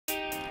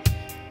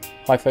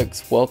Hi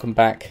folks, welcome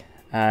back,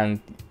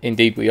 and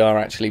indeed we are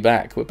actually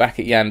back. We're back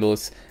at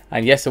Yandles,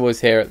 and yes, I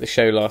was here at the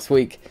show last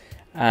week,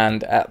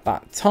 and at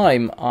that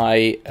time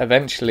I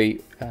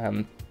eventually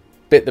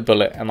bit the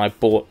bullet and I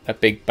bought a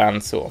big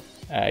bandsaw,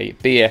 a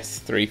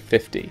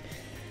BS350.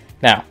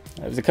 Now,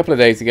 it was a couple of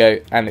days ago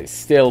and it's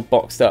still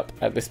boxed up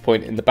at this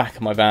point in the back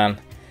of my van,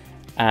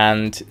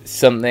 and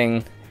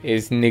something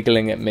is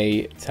niggling at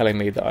me telling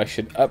me that I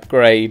should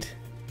upgrade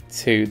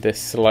to the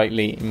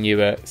slightly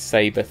newer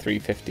Sabre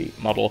 350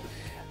 model,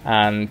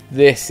 and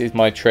this is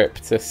my trip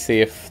to see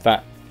if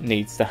that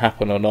needs to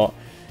happen or not.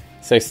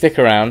 So stick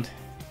around.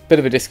 Bit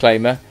of a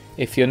disclaimer: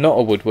 if you're not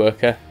a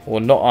woodworker or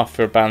not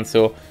after a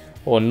bandsaw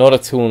or not a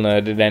tool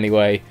nerd in any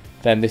way,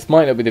 then this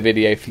might not be the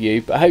video for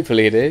you, but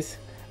hopefully it is,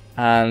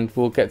 and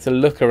we'll get to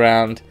look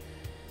around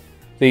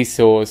these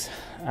saws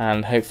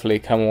and hopefully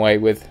come away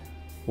with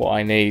what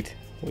I need,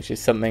 which is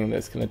something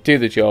that's going to do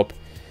the job,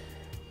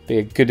 be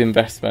a good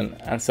investment,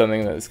 and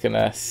something that's going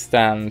to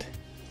stand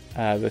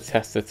the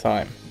test of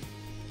time.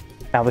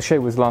 Now, the show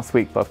was last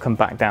week, but I've come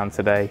back down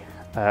today.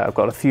 I've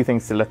got a few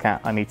things to look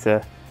at. I need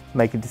to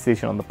make a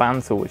decision on the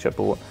bandsaw which I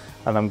bought,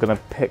 and I'm going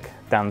to pick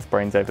Dan's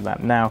brains over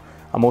that. Now,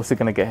 I'm also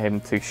going to get him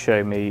to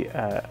show me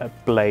a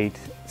blade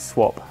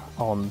swap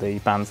on the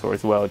bandsaw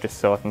as well, just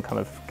so I can kind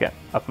of get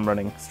up and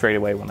running straight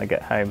away when I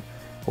get home,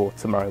 or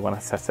tomorrow when I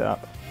set it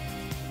up.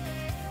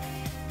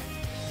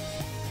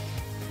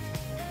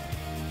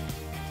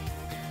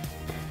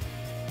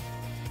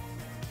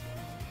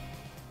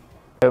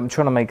 I'm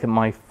trying to make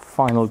my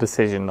final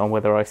decision on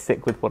whether I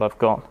stick with what I've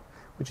got,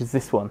 which is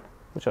this one,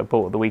 which I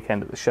bought at the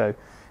weekend at the show.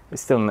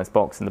 It's still in this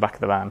box in the back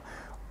of the van,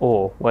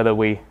 or whether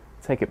we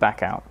take it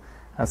back out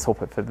and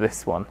swap it for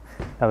this one.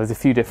 Now, there's a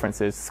few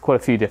differences, quite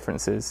a few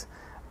differences.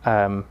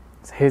 So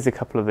here's a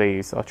couple of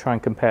these. I'll try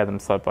and compare them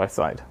side by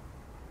side.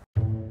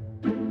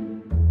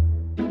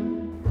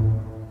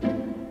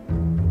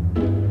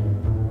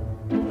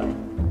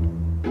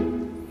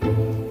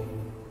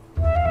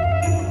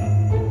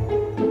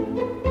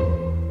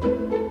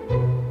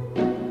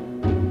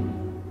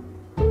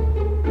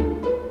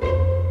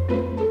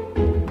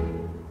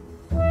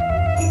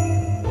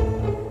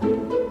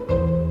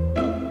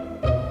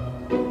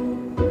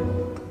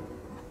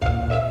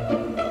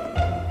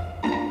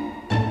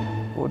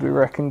 What do we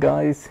reckon,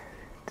 guys?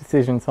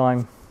 Decision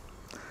time.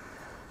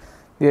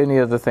 The only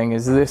other thing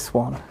is this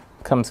one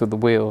comes with the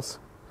wheels.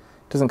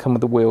 It doesn't come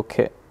with the wheel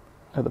kit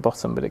at the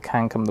bottom, but it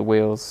can come with the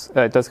wheels.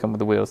 It does come with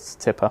the wheels to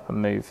tip up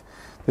and move.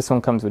 This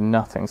one comes with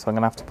nothing, so I'm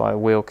going to have to buy a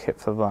wheel kit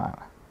for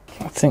that.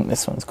 I think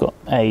this one's got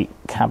a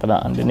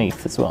cabinet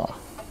underneath as well,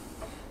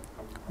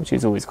 which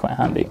is always quite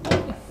handy.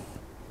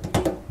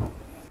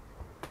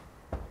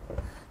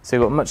 So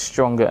you've got a much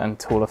stronger and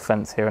taller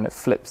fence here, and it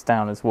flips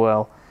down as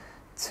well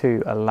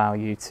to allow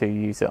you to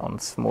use it on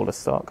smaller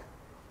stock.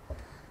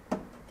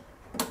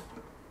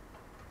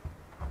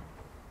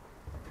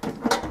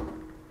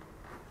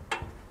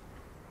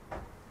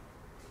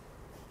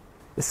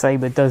 The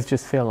Sabre does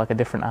just feel like a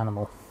different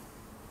animal.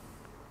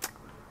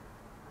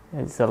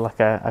 It's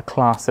like a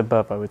class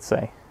above, I would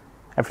say.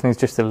 Everything's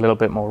just a little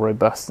bit more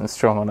robust and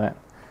strong on it.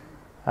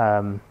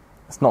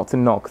 It's not to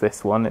knock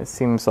this one. It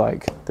seems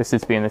like this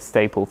has been a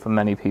staple for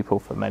many people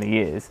for many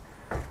years.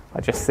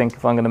 I just think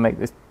if I'm going to make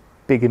this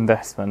big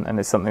investment, and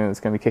it's something that's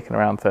going to be kicking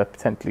around for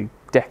potentially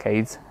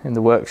decades in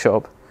the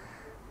workshop,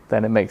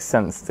 then it makes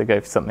sense to go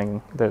for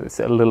something that's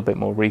a little bit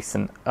more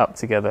recent, up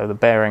together. The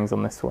bearings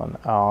on this one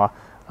are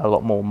a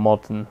lot more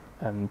modern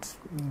and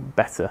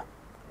better,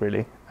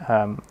 really,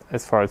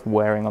 as far as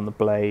wearing on the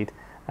blade,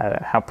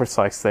 how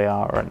precise they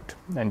are,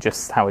 and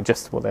just how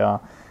adjustable they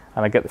are.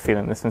 And I get the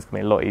feeling this one's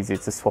going to be a lot easier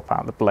to swap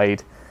out the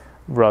blade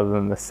rather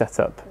than the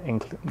setup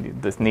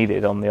that's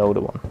needed on the older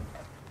one.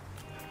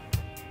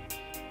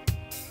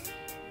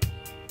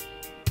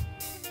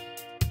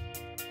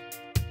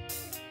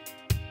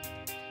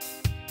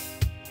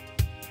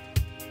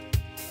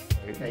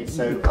 Okay,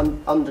 so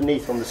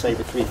underneath on the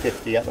Sabre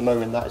 350 at the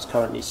moment, that is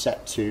currently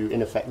set to,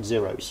 in effect,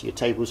 0. So your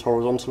table's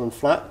horizontal and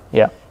flat.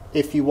 Yeah.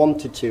 If you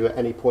wanted to at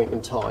any point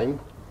in time,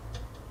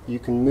 you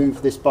can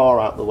move this bar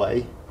out the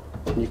way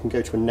and you can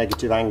go to a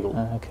negative angle.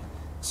 Okay.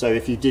 So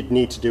if you did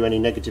need to do any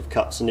negative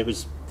cuts and it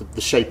was the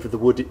shape of the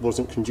wood, it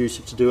wasn't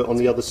conducive to do it on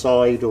the other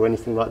side or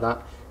anything like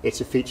that, it's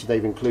a feature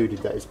they've included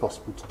that is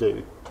possible to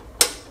do.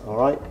 All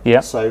right? Yeah.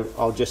 So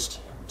I'll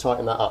just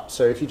tighten that up.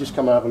 So if you just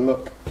come and have a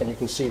look, and you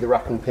can see the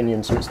rack and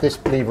pinion, so it's this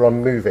lever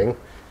I'm moving,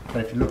 and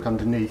if you look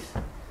underneath,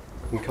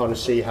 you can kind of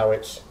see how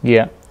it's...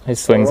 Yeah, it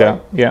swings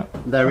out, yeah.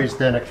 There is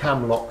then a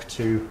cam lock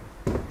to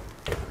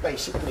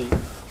basically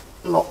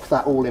lock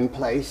that all in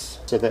place,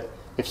 so that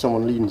if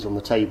someone leans on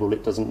the table,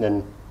 it doesn't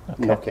then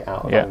knock it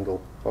out of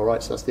angle. All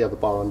right, so that's the other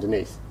bar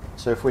underneath.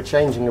 So if we're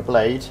changing a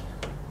blade,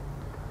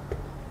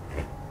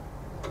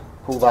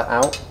 pull that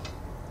out.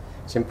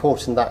 It's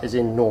important that is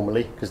in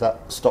normally, because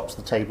that stops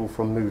the table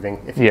from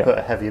moving if you put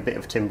a heavier bit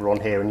of timber on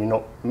here and you're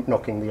not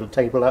knocking the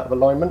table out of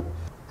alignment.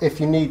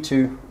 If you need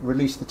to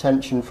release the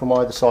tension from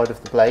either side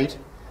of the blade,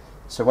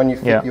 so when you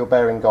fit your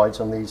bearing guides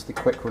on these, the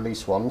quick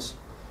release ones,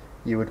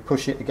 you would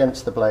push it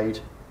against the blade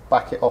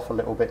back it off a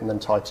little bit and then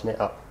tighten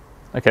it up.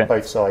 Okay.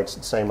 Both sides,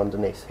 the same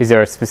underneath. Is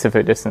there a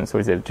specific distance, or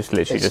is it just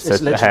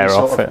literally a hair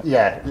off it?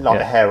 Yeah,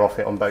 like a hair off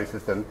it on both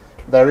of them.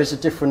 There is a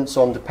difference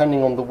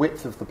depending on the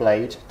width of the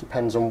blade,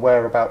 depends on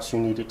whereabouts you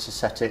need it to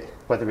set it,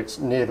 whether it's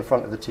near the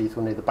front of the teeth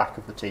or near the back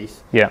of the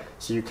teeth. Yeah.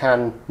 So you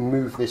can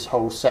move this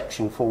whole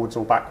section forwards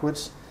or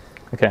backwards.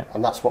 Okay.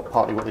 And that's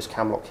partly what this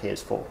cam lock here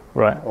is for.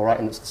 Right. All right,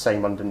 and it's the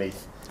same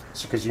underneath.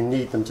 So because you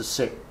need them to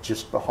sit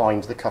just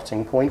behind the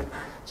cutting point.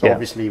 So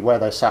obviously where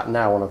they're sat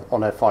now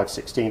on a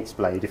 5/16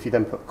 blade, if you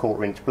then put a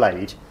 1/4 inch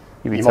blade,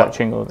 you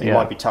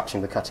might be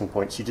touching the cutting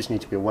points. You just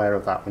need to be aware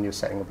of that when you're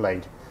setting a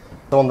blade.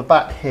 So on the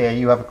back here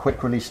you have a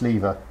quick release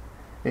lever.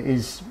 It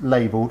is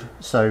labelled,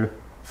 so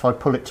if I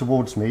pull it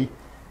towards me,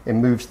 it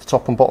moves the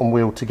top and bottom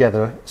wheel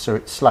together so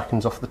it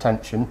slackens off the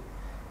tension.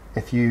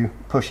 If you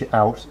push it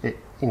out, it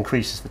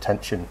increases the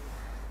tension.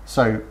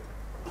 So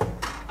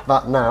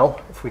that now,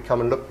 if we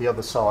come and look the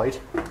other side,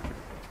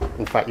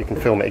 in fact you can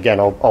film it again,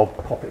 I'll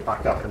pop it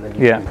back up and then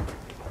you can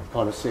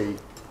kind of see.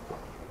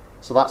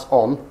 So that's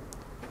on,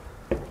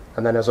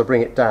 and then as I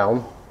bring it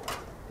down,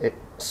 it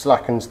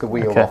slackens the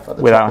wheel off at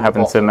the without top and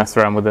having the bottom, to mess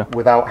around with it.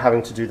 without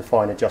having to do the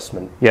fine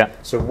adjustment. Yeah.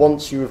 So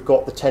once you have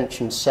got the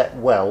tension set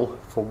well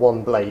for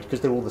one blade,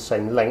 because they're all the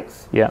same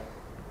length,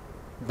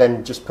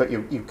 then just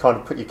you kind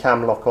of put your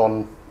cam lock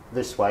on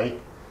this way,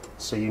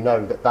 so you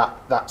know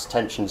that's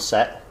tension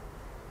set,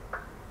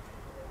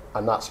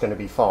 and that's going to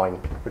be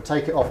fine. But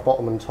take it off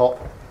bottom and top,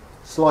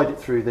 slide it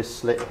through this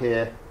slit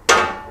here,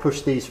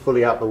 push these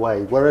fully out the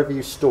way. Wherever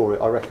you store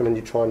it, I recommend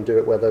you try and do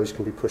it where those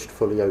can be pushed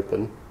fully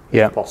open,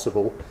 if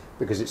possible,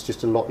 because it's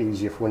just a lot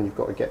easier for when you've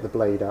got to get the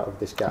blade out of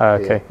this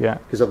gap here.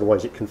 Because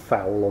otherwise it can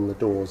foul on the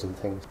doors and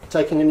things.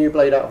 Taking a new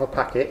blade out of a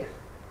packet,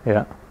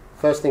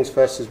 first things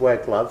first is wear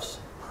gloves.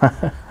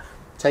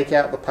 Take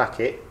out the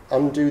packet,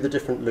 undo the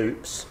different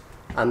loops,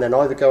 and then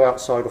either go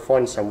outside or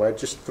find somewhere,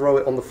 just throw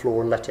it on the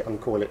floor and let it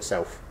uncoil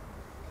itself.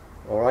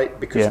 Alright,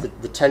 because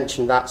the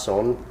tension that's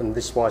on, and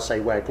this is why I say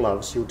wear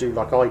gloves, you'll do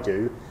like I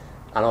do,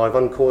 and I've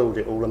uncoiled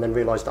it all and then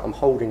realised that I'm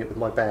holding it with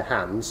my bare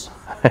hands,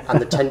 and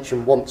the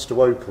tension wants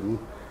to open,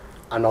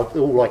 and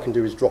all I can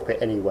do is drop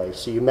it anyway,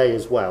 so you may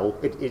as well,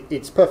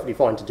 it's perfectly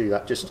fine to do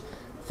that, just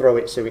throw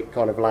it so it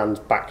kind of lands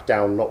back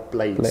down, not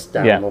blades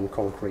down on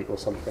concrete or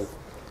something.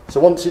 So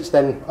once it's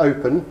then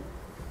open,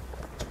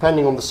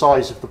 depending on the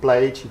size of the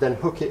blade, you then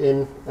hook it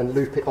in and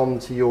loop it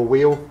onto your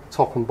wheel,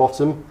 top and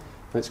bottom,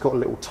 and it's got a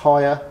little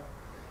tyre.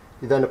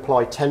 You then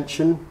apply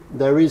tension.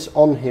 There is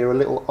on here a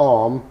little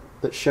arm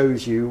that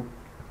shows you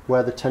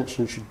where the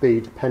tension should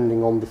be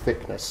depending on the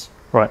thickness.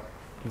 Right.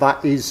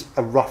 That is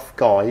a rough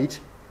guide.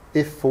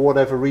 If for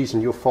whatever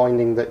reason you're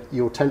finding that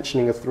you're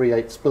tensioning a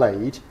 3/8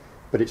 blade,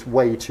 but it's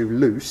way too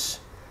loose,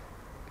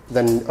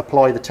 then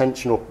apply the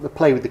tension, or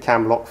play with the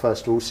cam lock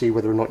first of all, see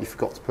whether or not you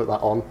forgot to put that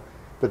on,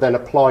 but then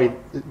apply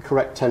the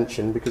correct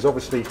tension, because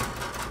obviously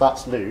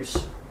that's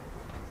loose.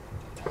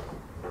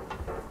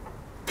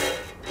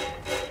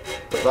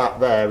 But that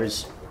there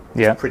is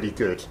pretty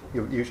good.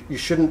 You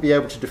shouldn't be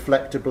able to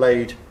deflect a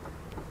blade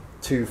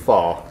too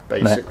far,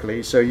 basically.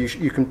 No. So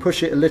you can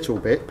push it a little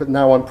bit, but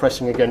now I'm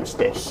pressing against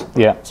this.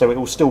 So it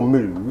will still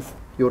move.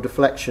 Your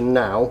deflection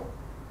now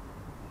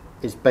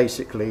is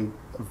basically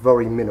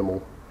very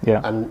minimal.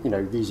 And you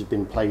know, these have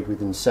been played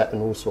with and set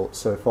and all sorts.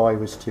 So if I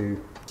was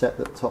to set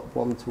the top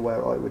one to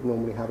where I would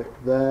normally have it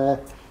there.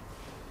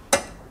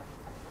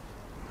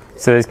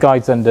 So there's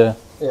guides underneath.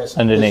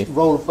 There's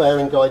roll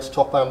bearing guides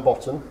top and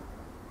bottom.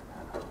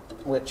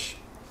 Which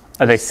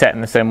are they set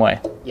in the same way?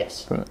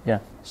 Yes.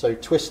 So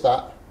twist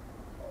that,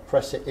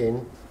 press it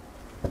in.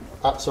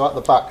 So at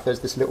the back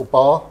there's this little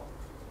bar.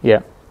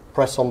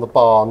 Press on the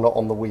bar, not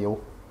on the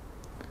wheel,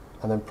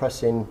 and then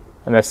press in.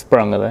 And they're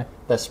sprung, are they?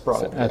 They're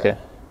sprung. Okay.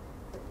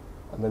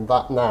 And then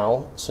that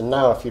now. So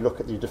now, if you look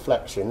at the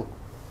deflection,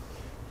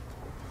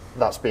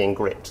 that's being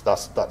gripped.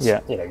 That's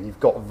you know, you've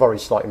got very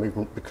slight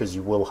movement because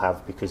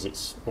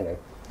it's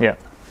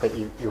but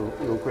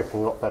you're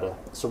gripping a lot better.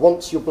 So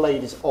once your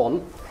blade is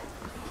on.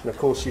 And of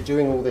course you're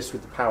doing all this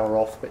with the power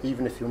off, but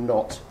even if you're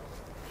not,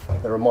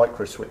 there are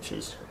micro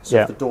switches. So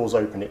if the door's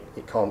open,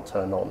 it can't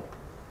turn on.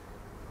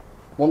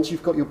 Once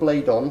you've got your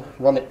blade on,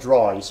 run it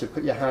dry, so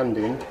put your hand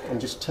in and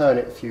just turn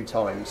it a few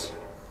times.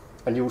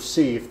 And you'll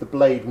see if the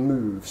blade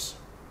moves.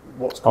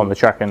 On the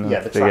tracking? Yeah,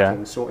 the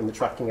tracking, sorting the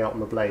tracking out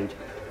on the blade.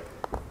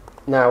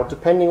 Now,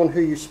 depending on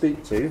who you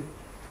speak to,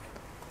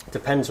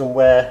 depends on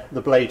where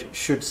the blade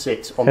should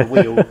sit on the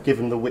wheel,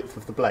 given the width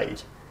of the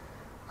blade.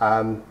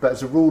 But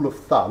as a rule of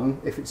thumb,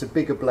 if it's a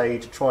bigger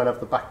blade, try and have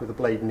the back of the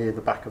blade near the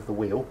back of the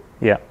wheel.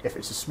 If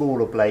it's a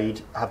smaller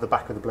blade, have the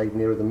back of the blade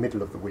nearer the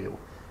middle of the wheel.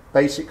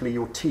 Basically,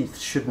 your teeth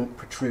shouldn't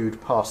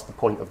protrude past the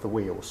point of the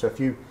wheel. So if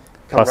you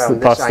come around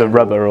this past angle, the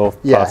rubber or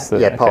past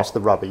past the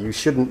rubber, you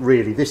shouldn't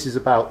really. This is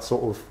about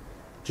sort of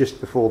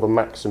just before the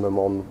maximum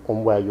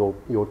on where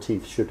your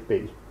teeth should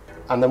be.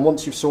 And then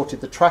once you've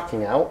sorted the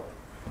tracking out,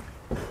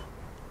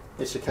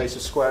 it's a case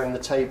of squaring the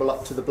table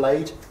up to the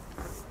blade.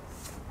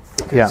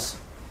 Because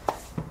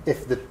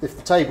if the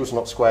table's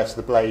not square to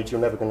the blade,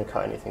 you're never going to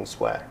cut anything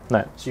square.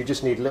 No. So you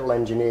just need a little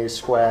engineer's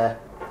square,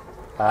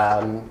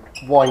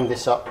 wind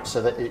this up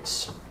so that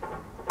it's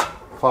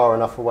far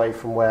enough away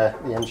from where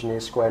the engineer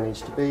square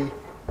needs to be,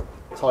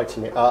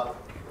 tighten it up,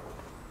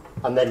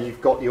 and then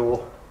you've got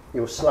your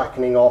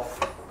slackening off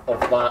of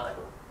that,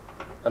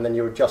 and then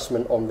your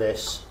adjustment on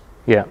this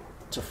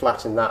to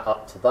flatten that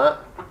up to that.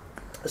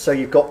 So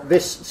you've got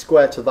this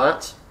square to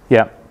that.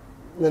 Yeah.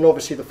 And then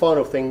obviously the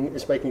final thing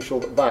is making sure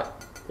that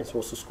that is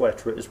also square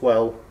to it as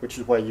well, which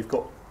is where you've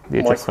got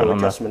the micro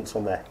adjustments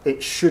on there.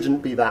 It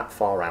shouldn't be that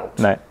far out,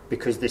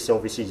 because this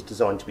obviously is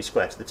designed to be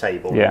square to the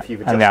table. Yeah,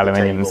 and the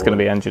aluminium is going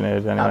to be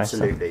engineered anyway.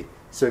 Absolutely.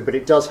 So, but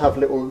it does have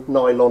little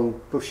nylon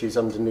bushes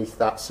underneath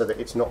that so that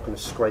it's not going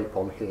to scrape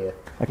on here.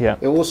 Yeah.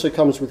 It also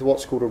comes with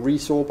what's called a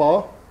resaw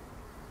bar.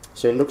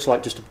 So it looks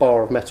like just a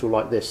bar of metal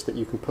like this that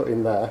you can put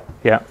in there.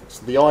 Yeah.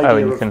 So the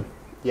idea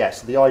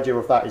so the idea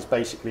of that is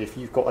basically if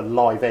you've got a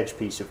live edge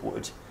piece of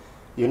wood,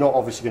 you're not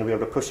obviously going to be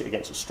able to push it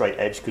against a straight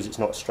edge because it's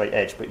not a straight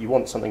edge, but you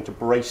want something to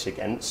brace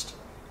against.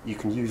 You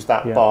can use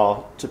that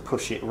bar to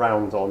push it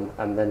round on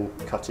and then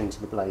cut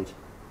into the blade.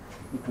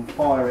 You can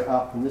fire it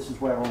up, and this is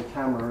where on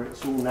camera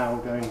it's all now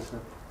going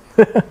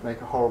to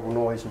make a horrible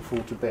noise and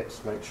fall to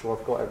bits. Make sure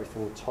I've got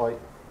everything tight.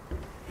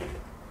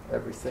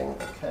 Everything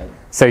okay.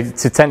 So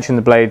to tension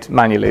the blade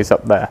manually is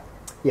up there?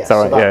 Yeah,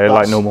 so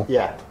like normal?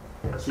 Yeah.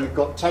 So you've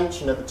got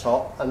tension at the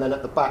top, and then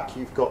at the back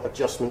you've got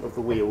adjustment of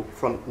the wheel,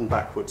 front and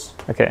backwards.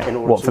 Okay,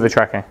 what, for the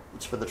tracking?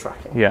 It's for the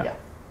tracking, yeah.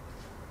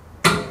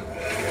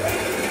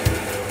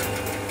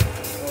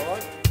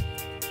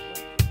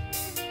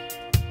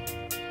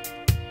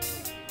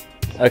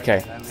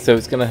 Okay, so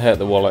it's going to hurt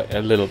the wallet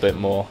a little bit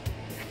more,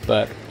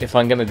 but if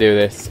I'm going to do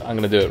this, I'm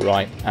going to do it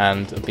right,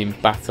 and I've been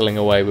battling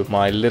away with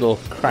my little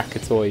cracker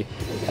toy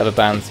of a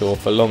bandsaw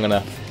for long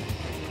enough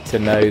to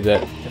know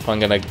that if I'm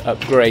going to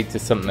upgrade to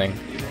something,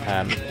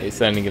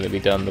 it's only going to be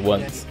done the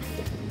once.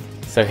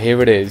 So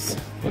here it is,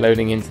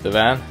 loading into the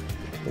van,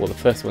 or the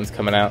first one's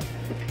coming out,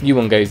 new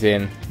one goes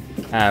in,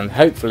 and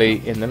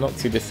hopefully in the not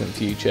too distant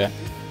future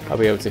I'll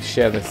be able to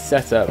share the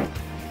setup,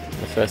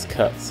 the first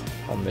cuts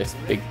on this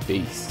big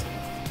beast.